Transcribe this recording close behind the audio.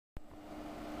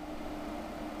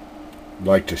I'd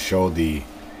like to show the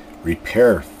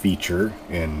repair feature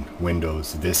in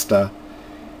Windows Vista.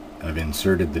 I've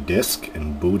inserted the disc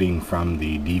and booting from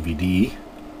the DVD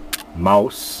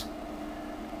mouse,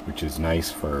 which is nice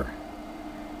for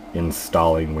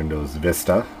installing Windows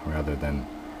Vista rather than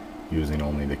using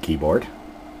only the keyboard.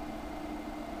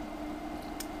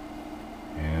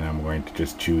 And I'm going to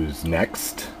just choose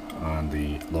next on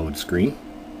the load screen.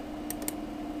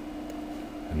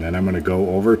 And then I'm going to go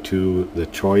over to the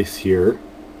choice here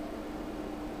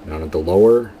down at the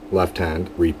lower left hand,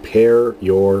 repair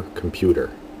your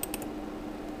computer.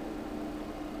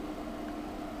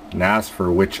 And ask for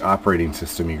which operating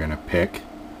system you're going to pick,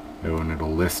 and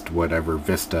it'll list whatever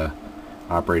Vista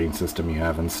operating system you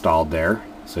have installed there.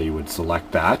 So you would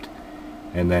select that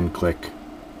and then click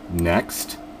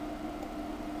next.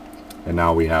 And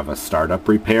now we have a startup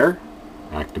repair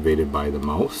activated by the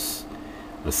mouse,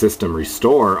 a system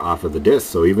restore off of the disk,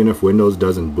 so even if Windows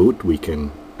doesn't boot we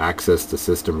can access the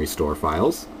system restore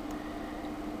files,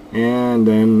 and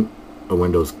then a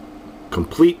Windows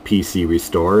complete PC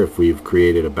restore if we've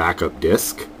created a backup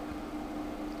disk,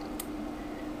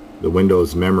 the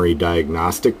Windows memory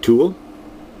diagnostic tool,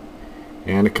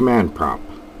 and a command prompt.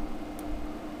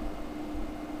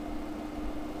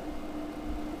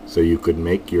 So you could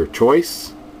make your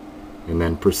choice and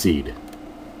then proceed.